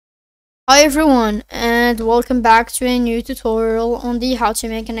Hi everyone, and welcome back to a new tutorial on the how to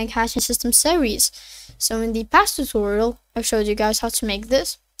make an egg hatching system series. So in the past tutorial, I showed you guys how to make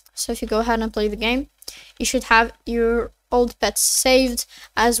this. So if you go ahead and play the game, you should have your old pets saved,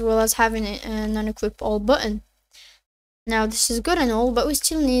 as well as having an unequip all button. Now this is good and all, but we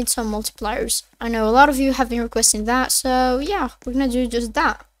still need some multipliers. I know a lot of you have been requesting that, so yeah, we're gonna do just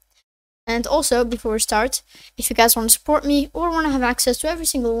that. And also, before we start, if you guys want to support me or want to have access to every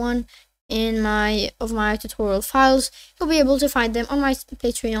single one in my tutorial files, you'll be able to find them on my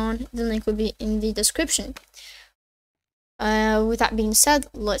Patreon. The link will be in the description. With that being said,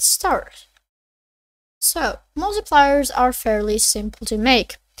 let's start. So multipliers are fairly simple to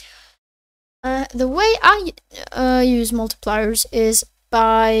make. The way I use multipliers is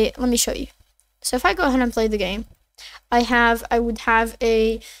by, let me show you. So if I go ahead and play the game, I would have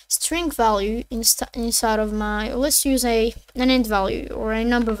a string value inside of my, let's use an int value or a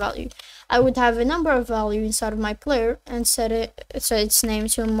number value. I would have a number value inside of my player and set its name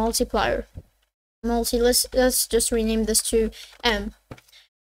to a multiplier. Let's just rename this to M.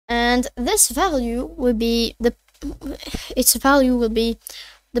 And this value will be its value will be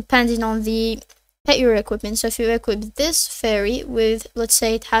depending on the pet you're equipping. So if you equip this fairy with, let's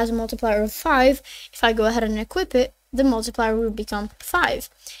say it has a multiplier of 5, if I go ahead and equip it, the multiplier will become 5.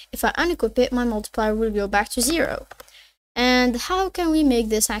 If I unequip it, my multiplier will go back to 0. And how can we make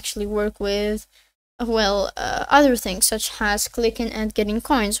this actually work with, well, other things such as clicking and getting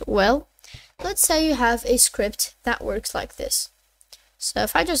coins? Well, let's say you have a script that works like this. So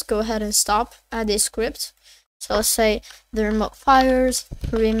if I just go ahead and stop at this script, so let's say the remote fires,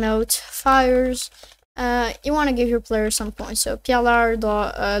 you want to give your player some points. So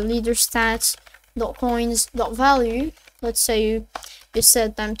plr.leader stats .coins .value. Let's say you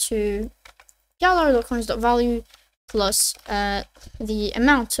set them to plr.coins .value plus the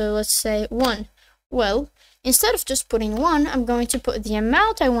amount. So let's say 1. Well, instead of just putting 1, I'm going to put the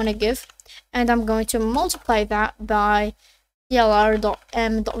amount I want to give, and I'm going to multiply that by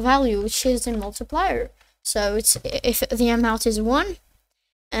plr.m.value, which is the multiplier. So it's, if the amount is 1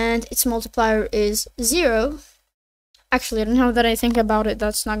 and its multiplier is 0, actually, now that I think about it,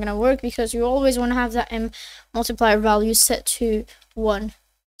 that's not gonna work, because you always want to have that m multiplier value set to 1,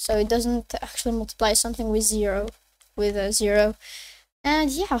 so it doesn't actually multiply something with 0. And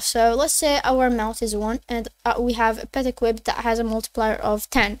yeah, so let's say our amount is 1 and we have a pet equip that has a multiplier of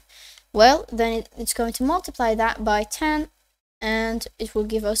 10. Well, then it's going to multiply that by 10, and it will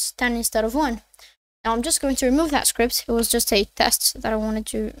give us 10 instead of 1. Now I'm just going to remove that script. It was just a test that I wanted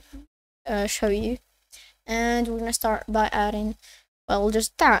to show you. And we're gonna start by adding, well,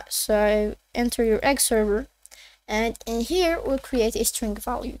 just that. So enter your egg server, and in here we'll create a string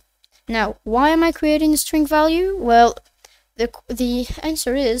value. Now, why am I creating a string value? Well, the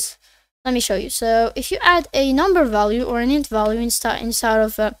answer is, let me show you. So if you add a number value or an int value inside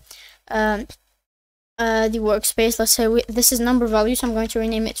of the workspace, let's say this is number value, so I'm going to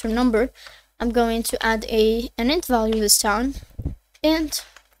rename it to number. I'm going to add an int value this time, int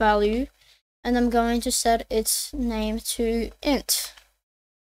value, and I'm going to set its name to int,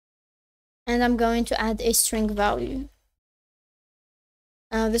 and I'm going to add a string value.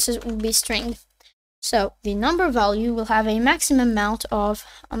 This will be string. So the number value will have a maximum amount of,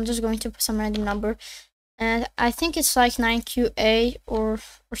 I'm just going to put some random number, and I think it's like 9QA or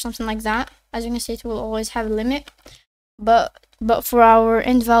something like that. As you can see, it will always have a limit, but for our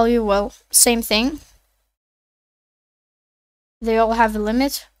int value, well, same thing. They all have a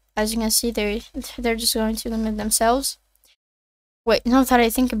limit. As you can see, they're just going to limit themselves. Wait, now that I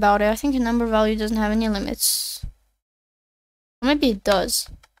think about it, I think the number value doesn't have any limits. Or maybe it does.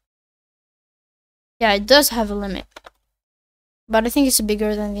 Yeah, it does have a limit, but I think it's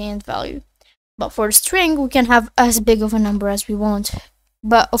bigger than the int value. But for the string, we can have as big of a number as we want.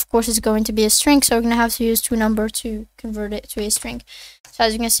 But of course, it's going to be a string, so we're going to have to use 2 number to convert it to a string. So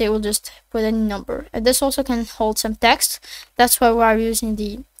as you can see, we'll just put any number. And this also can hold some text. That's why we're using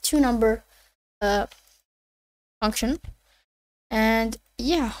the 2 number function. And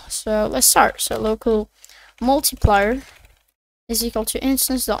yeah, so let's start. So local multiplier is equal to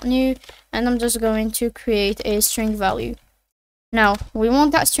instance.new, and I'm just going to create a string value. Now we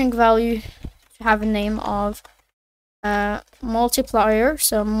want that string value to have a name of multiplier.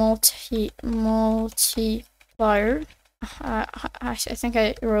 So multiplier. I think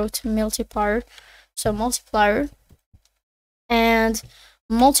I wrote multiplier. So multiplier, and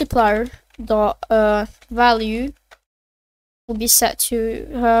multiplier dot value will be set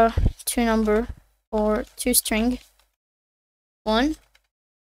to 2 number or 2 string 1,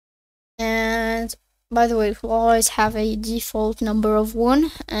 and by the way, it will always have a default number of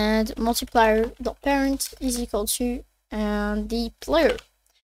 1, and multiplier.parent is equal to the player.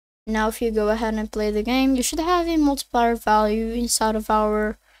 Now if you go ahead and play the game, you should have a multiplier value inside of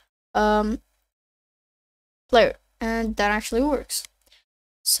our player, and that actually works.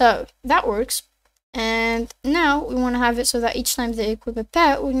 So that works. And now we want to have it so that each time they equip a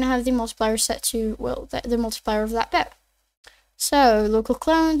pet, we're going to have the multiplier set to, well, the multiplier of that pet. So local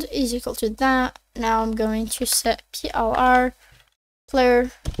cloned is equal to that. Now I'm going to set plr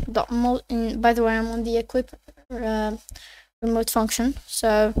player dot by the way, I'm on the equip remote function.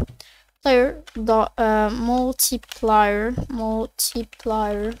 So player dot multiplier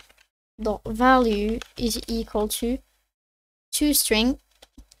dot value is equal to toString,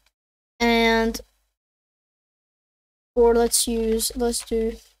 and or let's do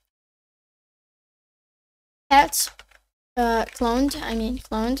pet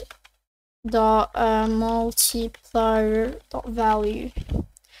cloned dot multiplier dot value.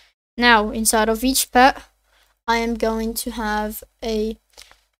 Now inside of each pet, I am going to have a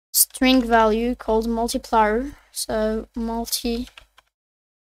string value called multiplier. So multiplier,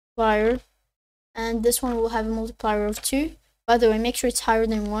 and this one will have a multiplier of 2. By the way, make sure it's higher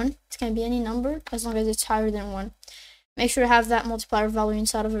than 1. It can be any number as long as it's higher than 1. Make sure to have that multiplier value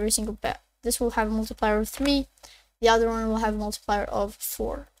inside of every single pet. This will have a multiplier of 3. The other one will have a multiplier of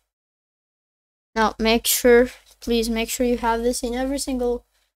 4. Now please make sure you have this in every single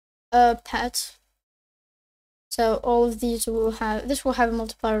pet. So all of these will have, this will have a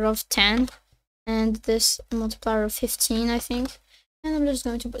multiplier of 10, and this a multiplier of 15, I think. And I'm just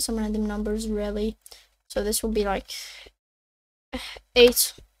going to put some random numbers, really. So this will be like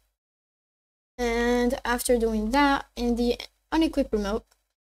 8. And after doing that, in the unequip remote,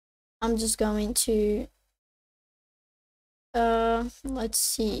 I'm just going to let's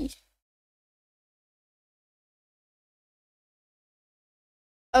see.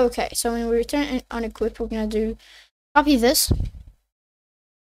 Okay, so when we return unequip, we're gonna do copy this,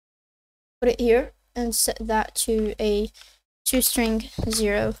 put it here, and set that to a toString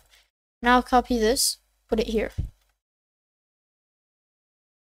 0. Now copy this, put it here.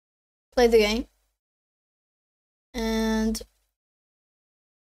 Play the game, and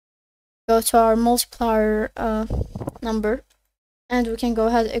go to our multiplier number, and we can go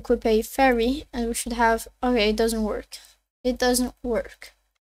ahead and equip a fairy, and we should have, okay, it doesn't work. It doesn't work.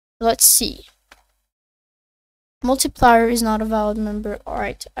 Let's see. Multiplier is not a valid member.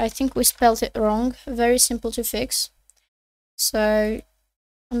 Alright, I think we spelled it wrong. Very simple to fix. So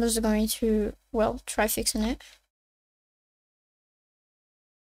I'm just going to, well, try fixing it.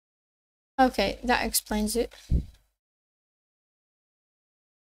 Okay, that explains it.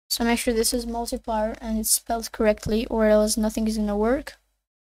 So make sure this is multiplier and it's spelled correctly, or else nothing is gonna work.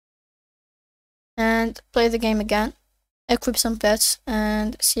 And play the game again. Equip some pets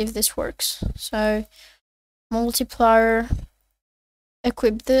and see if this works. So multiplier,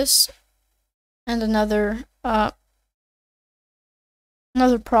 equip this, and another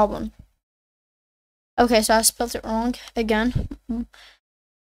problem. Okay, so I spelled it wrong again.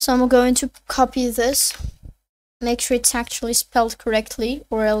 So I'm going to copy this, make sure it's actually spelled correctly,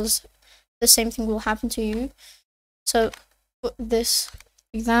 or else the same thing will happen to you. So put this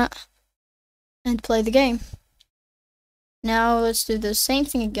like that and play the game. Now let's do the same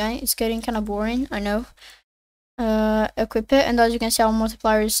thing again. It's getting kind of boring, I know. Equip it, and as you can see, our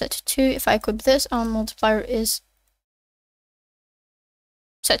multiplier is set to 2. If I equip this, our multiplier is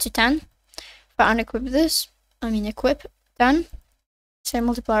set to 10. If I unequip this, equip 10, same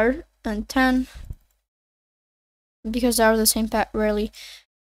multiplier, and 10, because they are the same pet, really.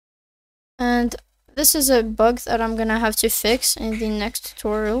 And this is a bug that I'm gonna have to fix in the next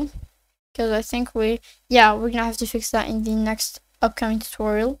tutorial, because I think we're gonna have to fix that in the next upcoming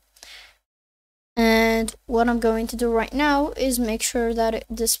tutorial. And what I'm going to do right now is make sure that it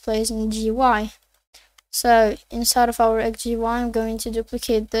displays in GUI. So inside of our GUI, I'm going to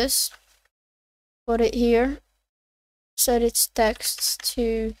duplicate this, put it here, set its text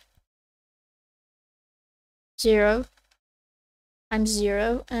to 0 times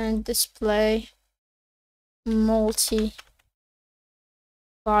 0, and display multiplier.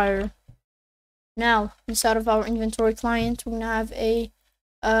 Now inside of our inventory client, we're gonna have a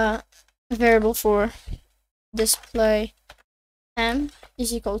variable for display m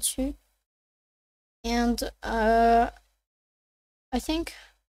is equal to, and I think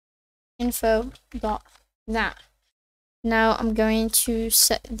info dot that. Now I'm going to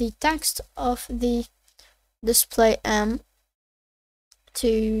set the text of the display m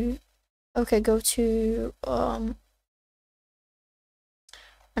to, okay, go to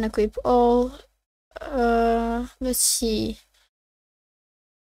unequip all, let's see.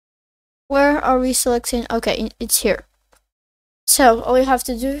 Where are we selecting? Okay, it's here. So all you have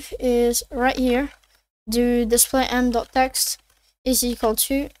to do is right here, do display m.text is equal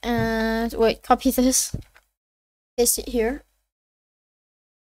to, and wait, copy this, paste it here.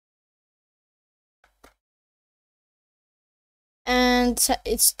 And set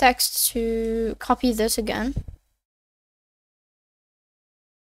its text to copy this again.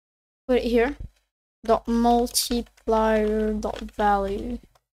 Put it here. Dot multiplier dot value.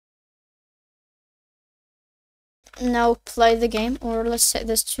 Now play the game, or let's set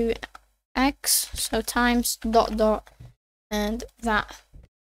this to x, so times dot dot and that.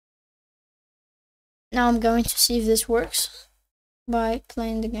 Now I'm going to see if this works by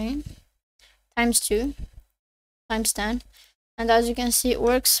playing the game. Times 2 times 10, and as you can see, it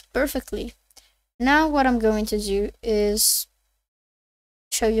works perfectly. Now what I'm going to do is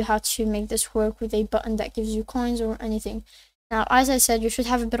show you how to make this work with a button that gives you coins or anything. Now, as I said, you should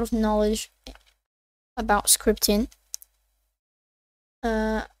have a bit of knowledge about scripting,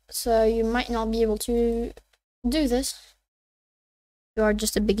 so you might not be able to do this. You are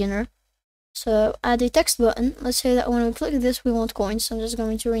just a beginner. So add a text button. Let's say that when we click this, we want coins. So I'm just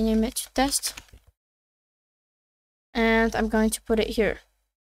going to rename it to test, and I'm going to put it here.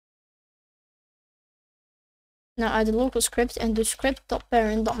 Now add a local script and do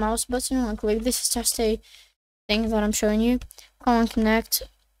script.parent.mouse button and click. This is just a thing that I'm showing you. Connect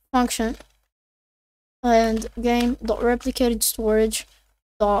function and game.replicated storage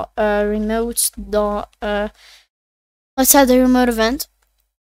dot remote dot let's add the remote event.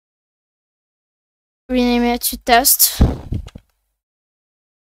 Rename it to test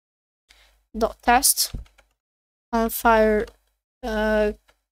dot test on fire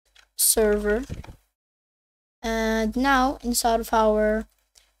server. And now inside of our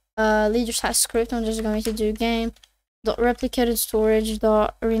leader side script, I'm just going to do game dot replicated storage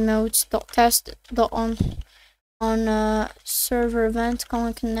dot remote dot test dot on server event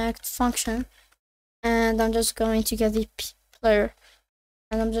connect function, and I'm just going to get the player,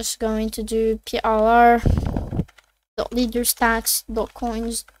 and I'm just going to do plr dot leader stats dot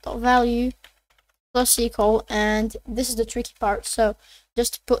coins dot value plus equal, and this is the tricky part. So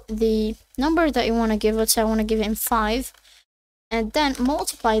just put the number that you want to give. Let's say I want to give him 5, and then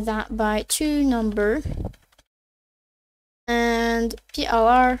multiply that by 2 number, and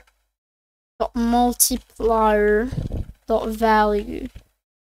plr dot multiplier dot value.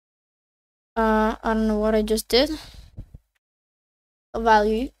 I don't know what I just did.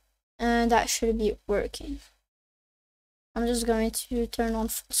 Value, and that should be working. I'm just going to turn on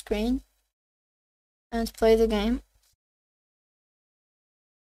full screen and play the game.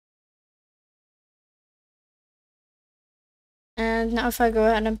 And now if I go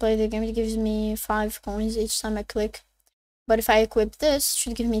ahead and play the game, it gives me 5 coins each time I click. But if I equip this, it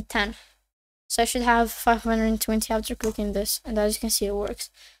should give me 10. So I should have 520 after clicking this, and as you can see, it works.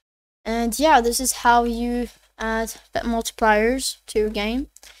 And yeah, this is how you add pet multipliers to your game.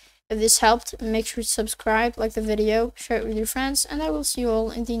 If this helped, make sure to subscribe, like the video, share it with your friends, and I will see you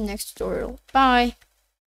all in the next tutorial. Bye!